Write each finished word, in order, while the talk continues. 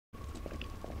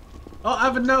Oh, I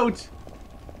have a note.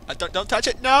 Don't touch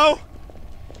it. No.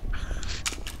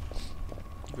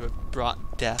 You have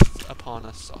brought death upon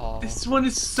us all. This one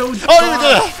is so dark.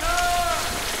 Oh,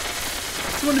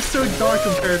 This one is so dark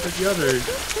compared to the others.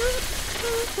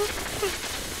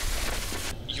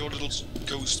 Your little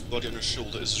ghost body on your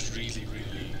shoulder is really,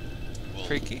 really well.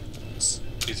 Freaky.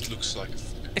 It looks like.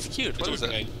 It's cute. What is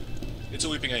it? It's a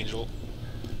weeping angel.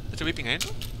 It's a weeping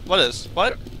angel? What is?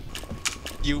 What?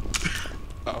 You.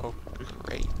 Oh,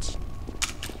 great.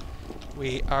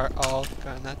 We are all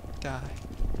gonna die.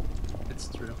 It's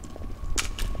true.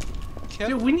 Kip?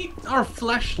 Dude, we need our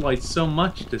flashlights so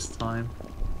much this time.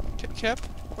 Kip?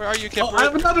 Where are you, Kip? Oh, I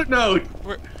have another note!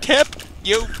 Kip!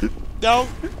 You! No!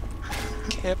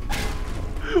 Kip!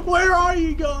 Where are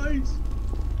you guys?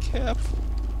 Kip!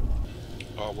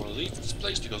 I want to leave this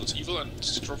place because it's evil and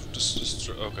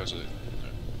okay,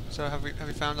 So have we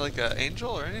found like an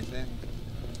angel or anything?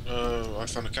 I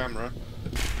found a camera.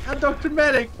 And Dr.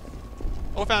 Medic!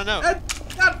 Oh, I found a note. And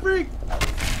gNatFreak!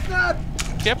 Nat!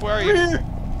 Kip, where are you?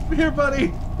 We're here,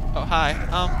 buddy! Oh, hi.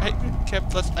 Hey, Kip,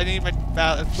 I need my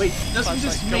Wait, doesn't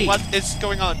this flashlight. me? What is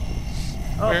going on?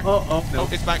 Oh, Where? no. Oh,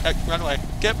 it's back. Run away.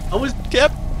 Kip!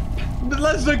 Kip!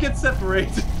 Let's not get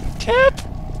separated! Kip!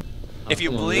 If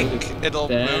you blink, it'll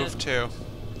move too.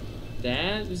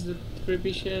 That is the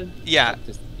creepy shit? Yeah.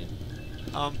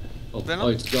 Oh, Venom? oh,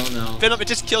 it's gone now. Venom, it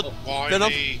just killed Why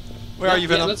Venom. me? Where are you,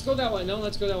 Venom? Yeah, let's go that way. No,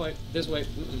 let's go that way. This way.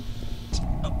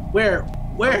 Where?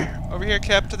 Over here,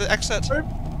 Kip, to the exit.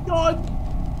 God!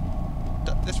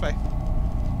 This way.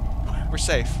 We're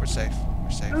safe. We're safe. We're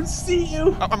I safe. don't see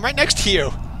you! Oh, I'm right next to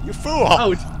you. You fool.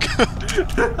 Out!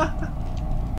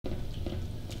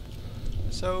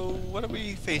 So, what are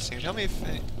we facing? Tell me if.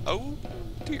 Oh,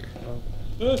 dear.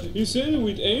 You said it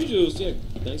with angels. Yeah,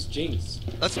 nice jinx.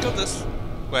 Let's go this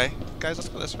way, guys. Let's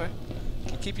go this way.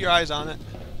 Keep your eyes on it.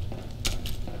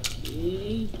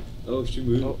 Oh, she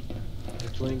moved. Oh,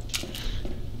 it's blinked.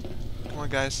 Come on,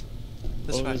 guys.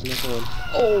 This Oh, way. there's another one.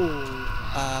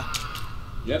 Oh.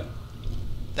 Yep.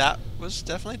 That was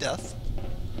definitely death.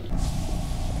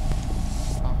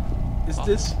 Is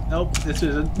this? Nope, this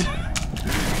isn't.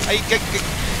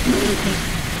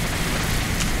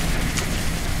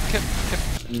 Kip.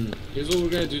 Here's what we're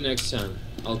gonna do next time.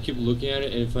 I'll keep looking at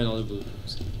it and find all the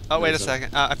blueprints. Oh, wait a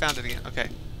second. I found it again. Okay.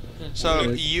 So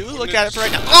Okay. you look at it for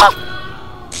right now.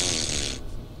 Ah!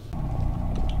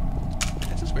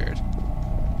 This is weird.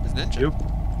 It's ninja.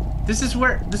 This is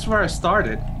where I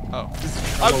started. Oh. This is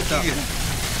Oh,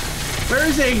 where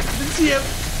is he? Didn't see him.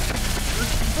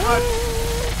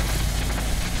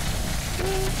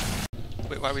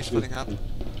 Wait, why are we splitting up?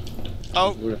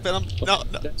 Oh, Venom. No.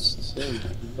 That's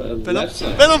Venom. left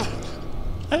side. Venom.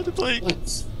 I had to blink.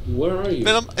 What? Where are you?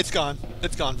 Venom. It's gone.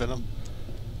 It's gone, Venom.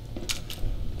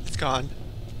 It's gone.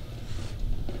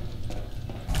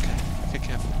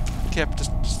 Okay, Kip,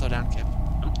 just slow down, Kip.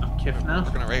 I'm Kip now.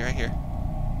 We're gonna right here.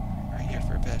 Right here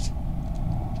for a bit.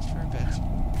 Just for a bit.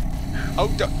 Oh,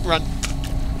 run.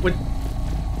 What?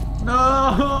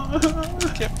 No!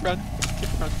 Kip, run. Kip,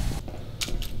 run.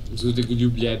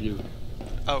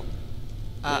 Oh.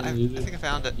 I think I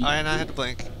found it. Oh, and I had to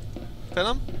blink.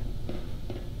 Venom?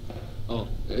 Oh,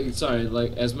 sorry.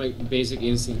 Like, as my basic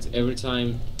instinct, every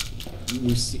time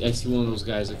I see one of those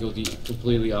guys, I go the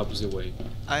completely opposite way.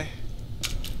 I'm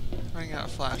running out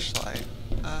of flashlight.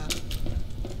 Oh,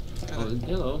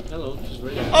 hello, she's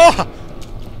right there. Oh!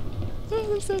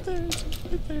 It's right there. It's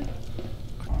right there.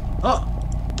 Oh!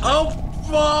 Oh!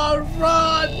 Run!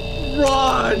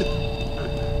 Run!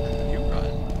 You run.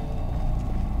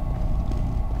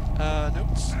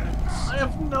 Notes. I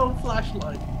have no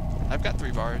flashlight. I've got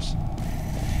 3 bars.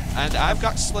 And I've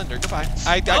got Slender. Goodbye.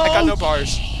 I got no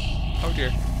bars. Oh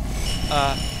dear.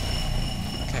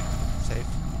 Okay. Safe.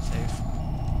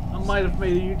 I might have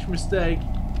made a huge mistake.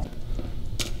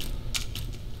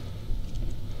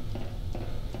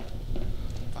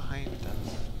 Behind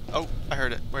us. Oh, I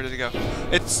heard it. Where did it go?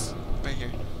 It's right here.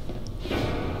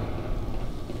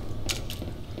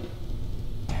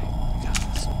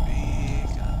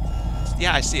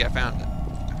 Yeah, I see. I found it.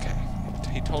 Okay.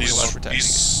 He told me what I'm protecting.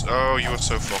 Oh, you are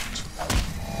so fucked.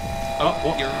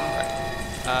 Oh, you're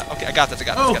right. Okay, I got this.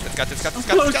 Got this. Close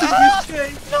to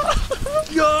escape.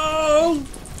 Go!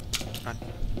 Run.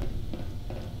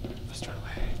 Let's run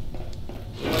away.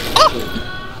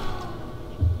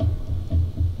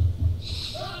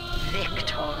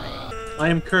 Victory. I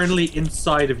am currently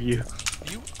inside of you.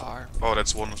 You are. Oh,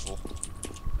 that's wonderful.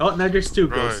 Oh, now there's 2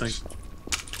 Right. ghosts.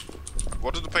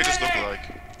 What do the pages look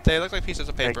like? They look like pieces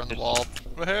of paper on the wall.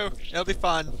 Woohoo! It'll be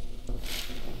fun.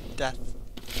 Death.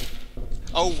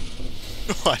 Oh.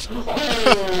 What?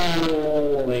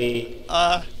 Holy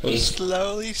very...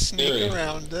 slowly sneak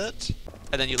around it,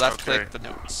 and then you left click the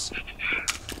notes.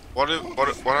 What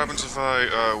happens if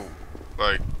I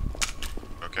like?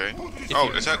 Okay. Oh,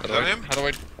 is that him? How do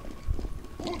I?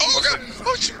 Oh god!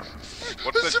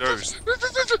 What's that ghost?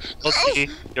 Okay,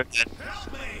 you're dead.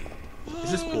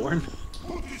 Is this born?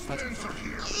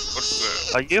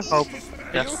 What's Are you Hope?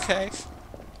 Are you okay?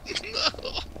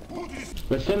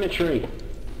 The symmetry.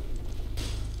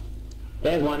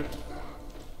 There's one.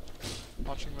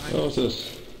 Watching mine. What's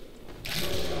this?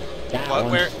 That What?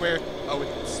 one. Where? Oh,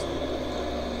 it's...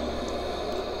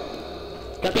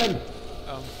 Got them.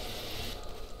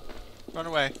 Run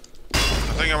away. I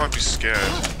think I might be scared.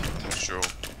 I'm not sure.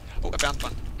 Oh, I found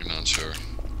one. You're not sure.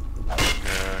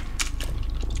 Yeah.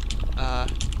 Oh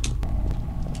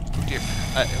dear.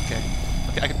 Okay.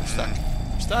 Okay, I can... I'm stuck.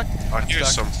 I'm stuck. I hear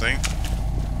something.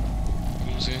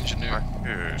 Who's the engineer? I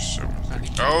hear something.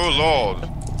 Oh lord!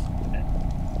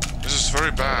 This is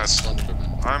very bad.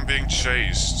 Slenderman. I'm being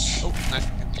chased. Oh, nice.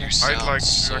 You I'd sound like to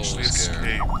so actually scared.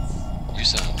 escape. You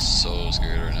sound so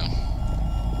scared right now.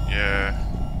 Yeah.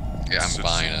 Yeah, I'm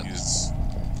buying it.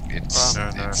 It's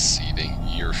no. seething.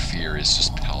 Your fear is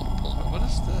just palpable. What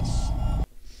is this?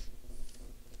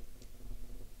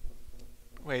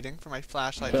 Waiting for my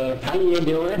flashlight. How you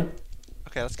doing?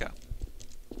 Okay, let's go.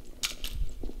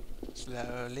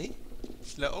 Slowly.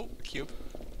 Oh, cube.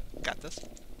 Got this.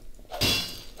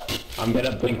 I'm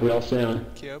gonna blink real soon.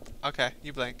 Cube. Okay,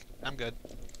 you blink. I'm good.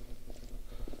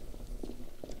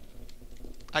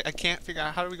 I can't figure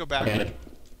out how do we go back. Okay.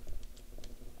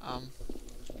 Oh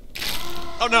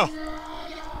no!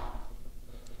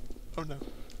 Oh no.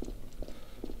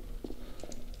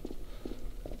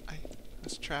 I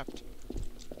was trapped.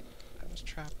 I was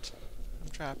trapped. I'm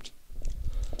trapped.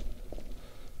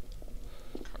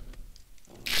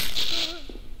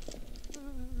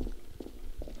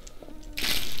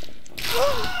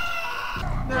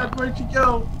 Dad, where'd you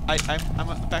go? I'm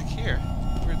back here,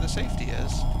 where the safety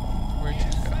is. Where'd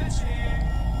you go?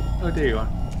 Oh, there you are.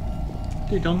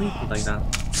 Dude, don't leave me like that.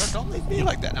 Don't leave me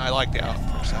like that. No, I like the out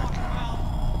for a sec.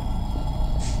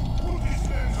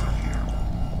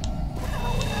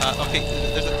 Okay,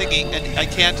 there's a thingy, and I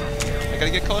can't. I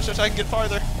gotta get closer so I can get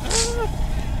farther.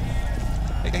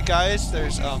 Hey guys,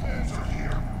 there's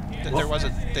there was a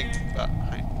thing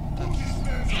behind.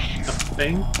 A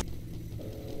thing?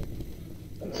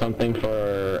 Something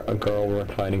for a girl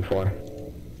worth fighting for.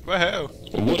 Whoa!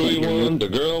 What do we want a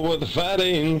girl worth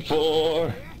fighting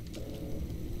for?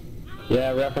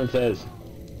 Yeah, references.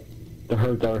 The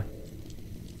Herther.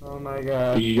 Oh my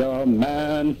god. Be a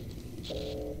man.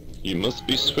 You must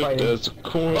be swift as a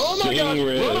coursing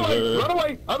river. Run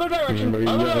away! Other direction!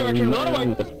 Other direction! Run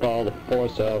away! To follow the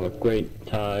force of a great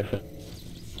typhoon.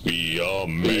 Be a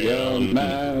Be a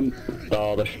man. With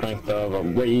all the strength of a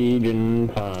raging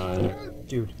fire.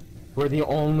 Dude, we're the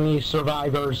only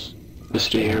survivors.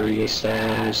 Mysterious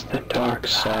as the dark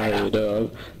side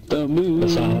of the moon. The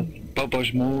sun.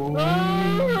 Papa's moon.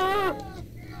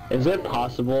 Is it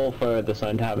possible for the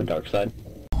sun to have a dark side?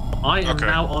 I am Okay.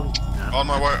 now on... On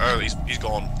my way. Oh, he's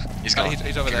gone. He's gone.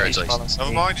 He's over there. He's Congratulations.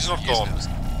 Never mind, he's not gone.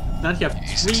 Now you have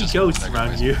He's 3 successful. ghosts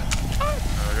around you. There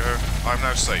we go. I'm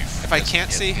now safe. If I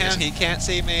can't see him, he can't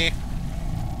see me.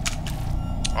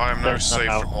 I am now That's not safe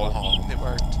how from it all works. harm. It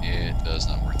worked. It does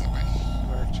not work that way. It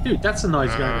worked. Dude, that's a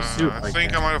nice guy in a suit I right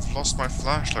think there. I might have lost my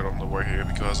flashlight on the way here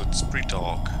because it's pretty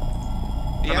dark.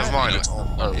 Yeah, Never mind, You know, it's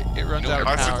on. oh, It runs you know out of what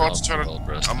I power. forgot to turn Well, it.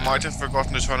 pressed I now. might have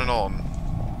forgotten to turn it on.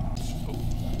 Oh,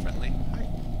 friendly. Hi.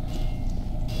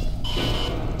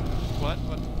 What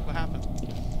happened?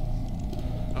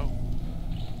 Oh,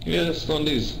 Yes,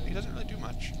 Lundy's. he doesn't really do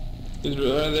much. He's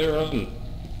right there, run.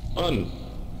 Run.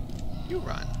 You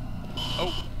run.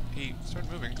 Oh, he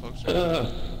started moving closer.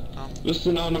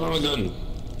 Listen on Monogon.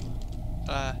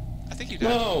 I think he died.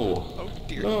 No. Oh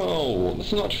dear. No,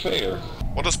 that's not fair.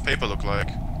 What does paper look like?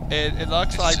 It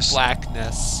looks like just-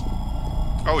 blackness.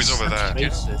 Oh, he's over there.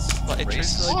 Racist. Well, it Racist.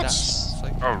 truthfully What? does. It's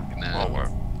like, Oh, Nah.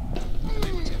 well.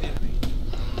 to the enemy.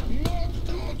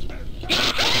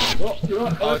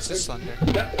 Oh, it's a Slender.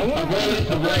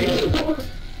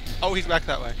 Oh, he's back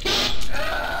that way.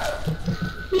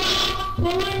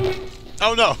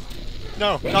 Oh no!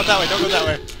 No, not that way. Don't go that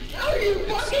way. Are you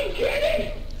fucking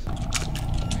kidding?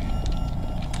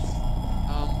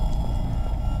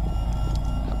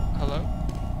 Hello?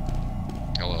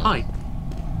 Hello. Hi.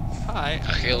 Hi. I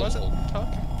Hello. wasn't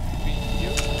talking to you.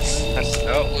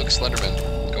 Oh, look, Slenderman.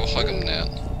 Go hug him, Nat.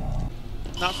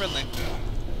 Not friendly.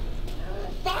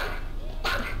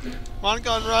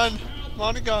 Monogon, run!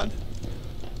 Monogon!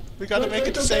 We gotta make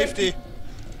it to safety.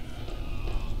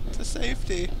 To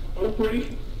safety.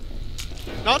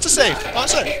 Not to save! Not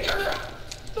to save!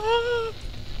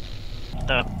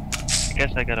 I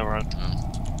guess I gotta run.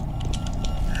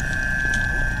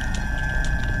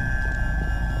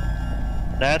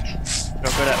 That?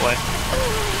 Don't go that way.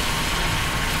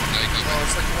 Oh,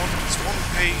 it's one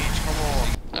page, come on.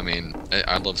 I mean,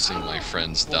 I love seeing my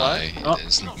friends die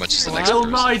as much as the next Bill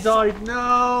person. Nye died.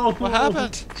 No. What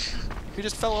happened? He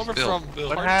just fell over from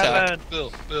What heart attack. happened?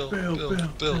 Bill Bill,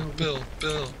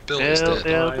 is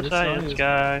dead. the science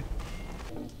guy.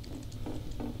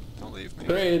 Don't leave me.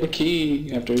 Hooray, the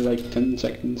key after like 10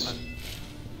 seconds.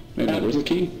 Wait a minute, where's the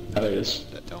key? Oh, there it is.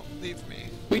 Don't leave me.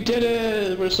 We did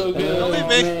it! We're so good! Don't leave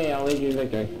me! Hey, I'll leave you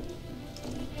victory.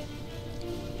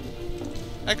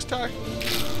 Exitar.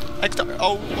 Exitar.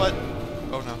 Oh, what?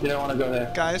 Oh no. You don't want to go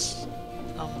there. Guys.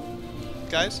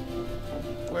 Guys?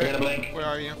 You're gonna blink. Where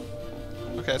are you?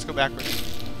 Okay, let's go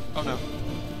backwards. Oh no.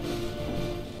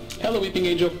 Hello, Weeping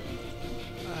Angel.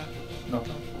 No.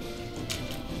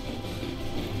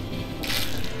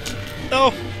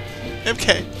 No!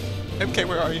 MK! MK,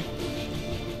 where are you?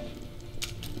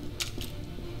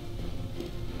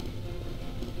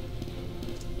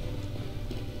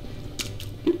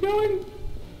 Keep going!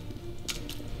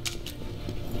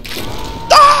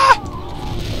 Ah!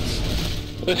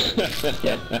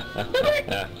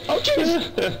 Oh,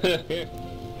 jeez!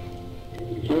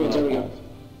 There we go.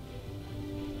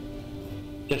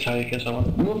 Just how you kill someone.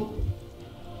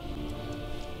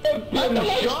 I'm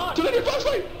shot! Turn on your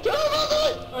flashlight! Turn on your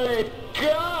flashlight! Hey,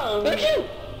 God! Thank you!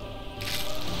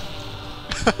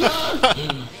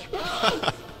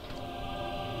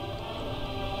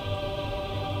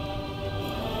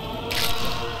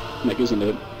 Nick isn't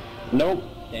it? Nope.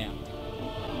 Damn.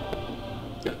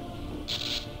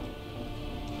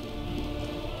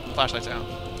 Flashlight's out.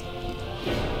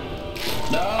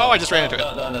 No. Oh, I just ran into it.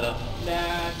 No.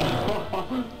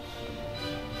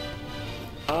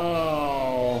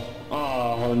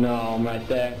 Oh no, I'm right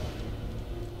there.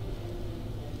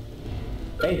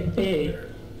 Hey.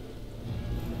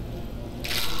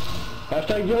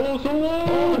 Hashtag YOLO solo!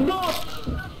 Oh no!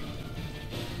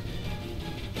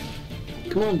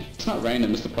 Come on, it's not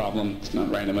random, it's the problem. It's not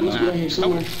random enough.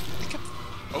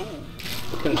 Oh.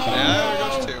 Couldn't find it. There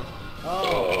goes two.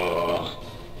 Oh.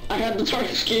 I had the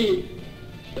target ski!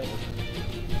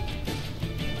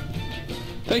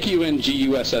 Thank you,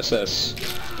 NGUSSS.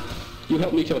 You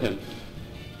helped me kill him.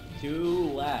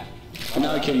 2 left. And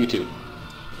now I kill you too.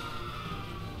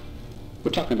 We're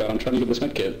talking about I'm trying to get this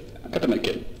medkit. I got the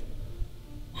medkit.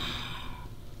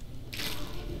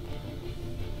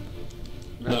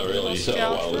 Not really, so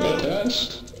while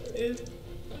Test.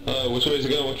 which way is it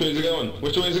going? Which way is it going?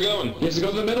 Which way is it going? He has to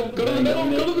go to the middle. Go to the middle.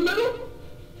 Go to the middle.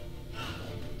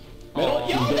 Middle.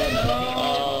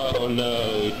 Oh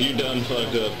no, you done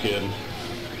fucked up, kid.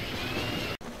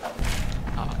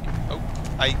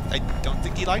 I don't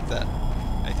think he liked that.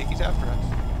 I think he's after us.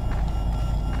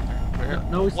 Where?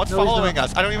 No, what's he's following not.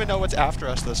 us? I don't even know what's after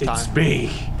us this time. It's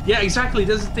me. Yeah, exactly.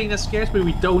 That's the thing that scares me.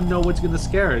 We don't know what's gonna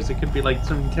scare us. It could be like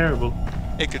something terrible.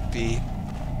 It could be.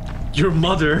 Your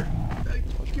mother.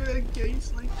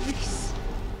 Gaze like this.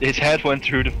 His head went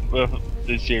through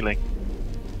the ceiling.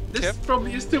 This Kip? is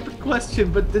probably a stupid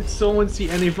question, but did someone see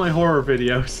any of my horror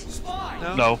videos?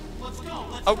 No.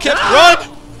 Oh, Kip, run!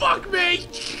 Fuck me!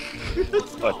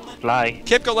 But fly.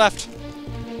 Kip, go left.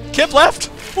 Kip, left!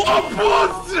 What?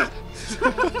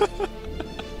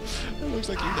 It looks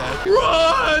like you died.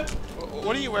 Run!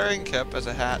 What are you wearing, Kip, as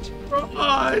a hat?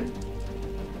 Run!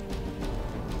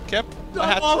 Kip, a I'm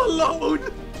hat. all alone!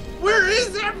 Where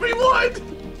is everyone?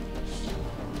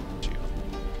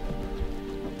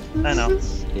 I know.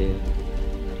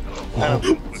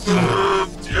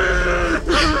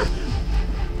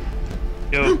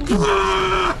 Yo.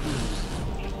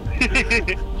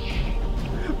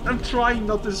 I'm trying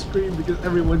not to scream because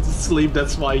everyone's asleep,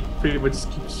 that's why I pretty much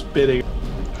just keep spitting.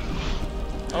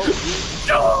 Oh.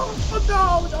 No!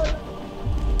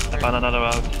 I found another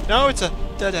route. No, it's a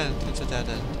dead end. It's a dead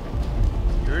end.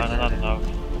 You're Found another route.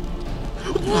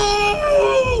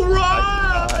 Whoa!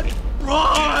 Run!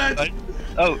 Run!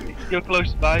 Oh, you're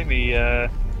close by me,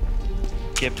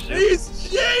 Kippesoep. He's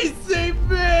chasing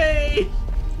me!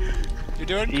 You're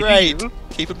doing Easy, great. you.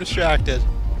 Keep him distracted.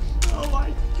 Oh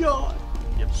my god!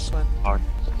 Yep, Slender. Hard.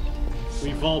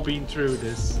 We've all been through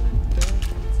this.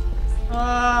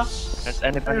 Has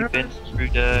anybody been through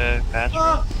the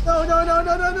bathroom? No!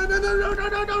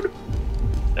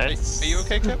 Are you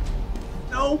okay, Kip?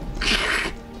 No!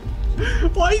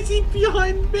 Why is he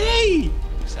behind me?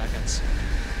 Seconds.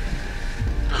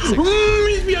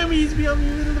 He's behind me,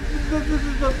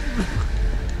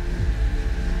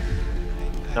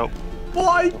 Nope.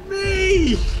 Why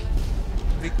me?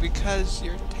 Because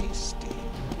you're tasty.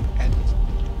 And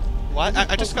what?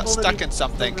 I just got stuck in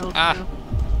something. Ah.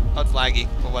 Oh, it's laggy.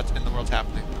 Well, what in the world's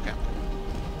happening? Okay.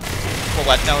 Well,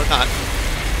 what? No, not.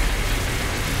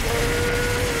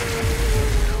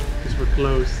 Because we're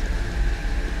close.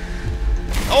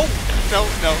 Oh! No,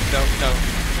 no, no, no.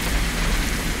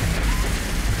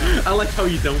 I like how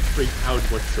you don't freak out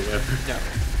whatsoever. No.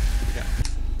 No.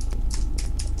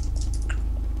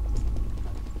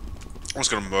 I'm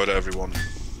just gonna murder everyone.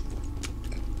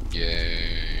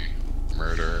 Yay.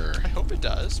 Murder. I hope it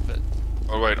does, but...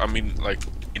 Oh wait, I mean like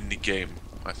in the game,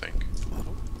 I think.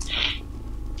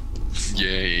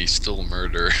 Yay, still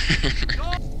murder.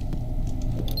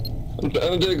 I'm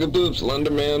trying to take a poop,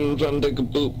 Slender Man. I'm trying to take a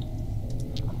poop.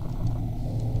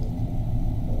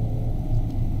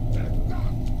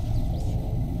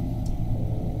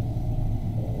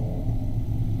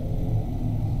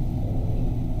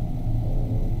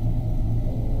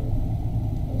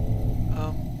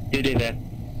 You did that.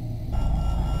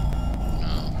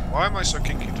 Why am I so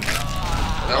kinky today?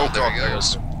 Oh, God, there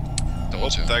goes.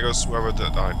 There goes whoever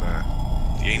died there.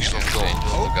 The Angel of God.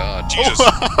 Oh god. Jesus.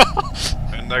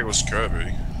 And there goes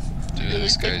Kirby. Dude,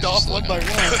 this guy's off just one by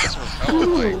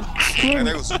looking. one. And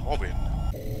there was Robin.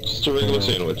 Just a regular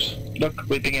sandwich. Look,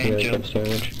 weeping angel. Good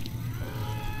sandwich.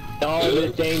 Oh,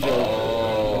 this angel.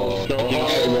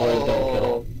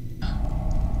 Oh.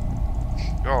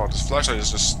 Oh, this flashlight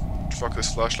is just... Fuck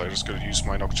this flashlight, I'm just gonna use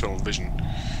my nocturnal vision.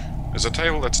 Is a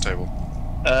table? That's a table.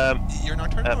 Your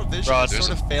nocturnal vision is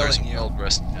sort of failing you.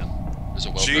 Well-dressed man. There's a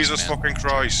well-dressed Jesus man. fucking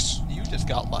Christ. You just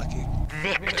got lucky.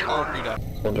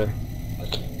 Slender.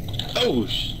 Oh,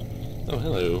 oh,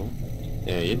 hello.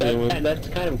 Yeah, you doing? That's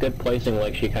kind of good placing,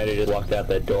 like she kind of just walked out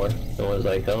that door and was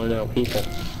like, oh no, people.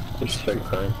 Which is pretty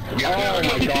fine. Oh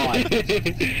my god.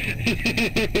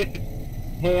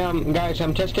 Hey, guys,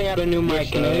 I'm testing out a new mic.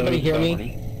 Can anybody hear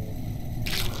me?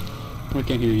 We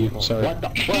can't hear you. Sorry. What the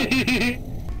fuck?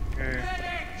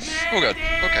 Oh god.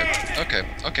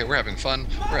 Okay, we're having fun.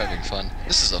 We're having fun.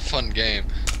 This is a fun game.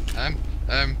 I'm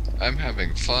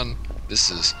having fun.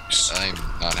 I'm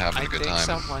not having a good time. I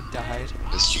think someone died.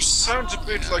 This You sound a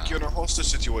bit like you're in a hostage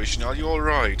situation. Are you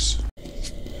alright?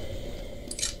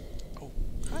 Oh,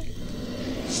 hi.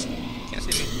 Can't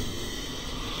see me.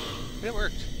 It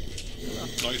worked.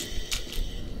 Nice.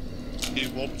 He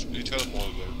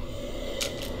teleported though.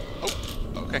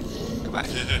 Oh, okay. Goodbye.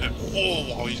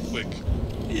 Oh, wow, he's quick.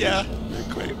 Yeah,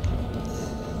 you're quick.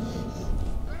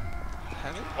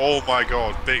 Oh my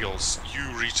god, Biggles, you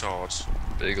retard.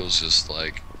 Biggles just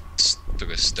like took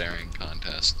a staring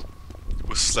contest.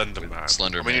 With Slender Man.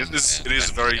 Slender I mean, Man, it is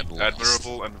and very he had lost.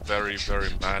 admirable and very, very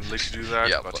manly to do that,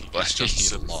 Yeah, but but he's just he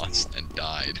simple. lost and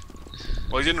died.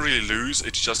 Well, he didn't really lose,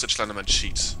 it's just that Slender Man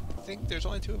cheats. I think there's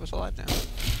only 2 of us alive now.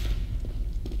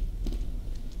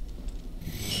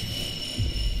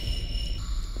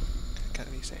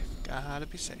 Gotta be safe. Gotta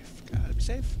be safe. Gotta be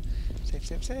safe. Safe,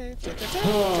 safe, safe. Safe, safe,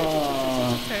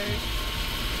 safe.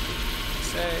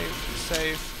 Safe,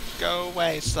 safe. Go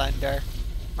away, Slender.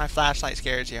 My flashlight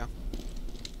scares you.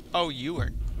 Oh, you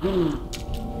were. Wait.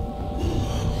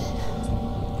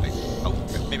 Oh,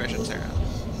 maybe I shouldn't say that.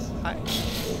 Hi.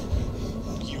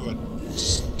 You are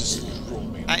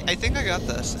destroying. I think I got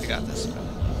this. I got this.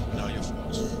 No, you're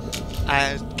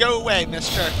not. Go away,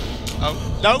 mister. Oh,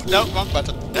 no, no, wrong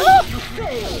button.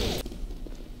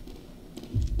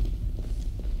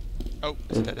 Oh,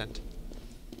 it's a dead end.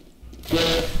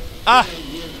 Ah!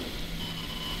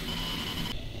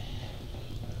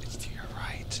 It's to your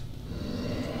right.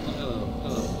 Hello.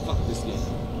 Fuck this game.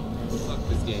 Fuck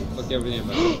this game. Fuck everything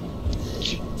about it.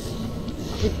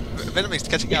 Venom is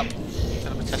catching up.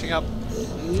 Venom is catching up.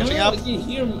 Catching No, up. I can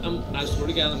hear him. I swear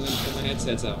to God, I'm gonna put my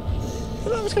headsets out.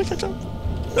 Venom is gonna catch up.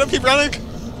 Venom, keep running.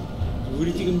 What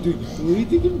do you think I'm doing? What do you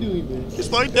think I'm doing, man? He's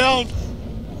slowing down.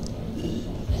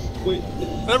 Wait.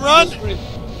 Venom, run! Spray.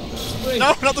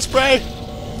 No, not the spray.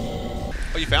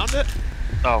 Oh, you found it?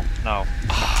 No, no.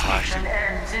 Mission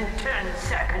ends in 10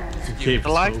 seconds. The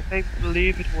light, I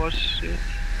believe it was it.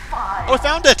 5, Oh, I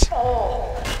found it!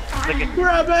 4, 3,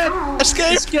 Grab it!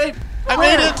 Escape! Escape! I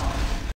made it!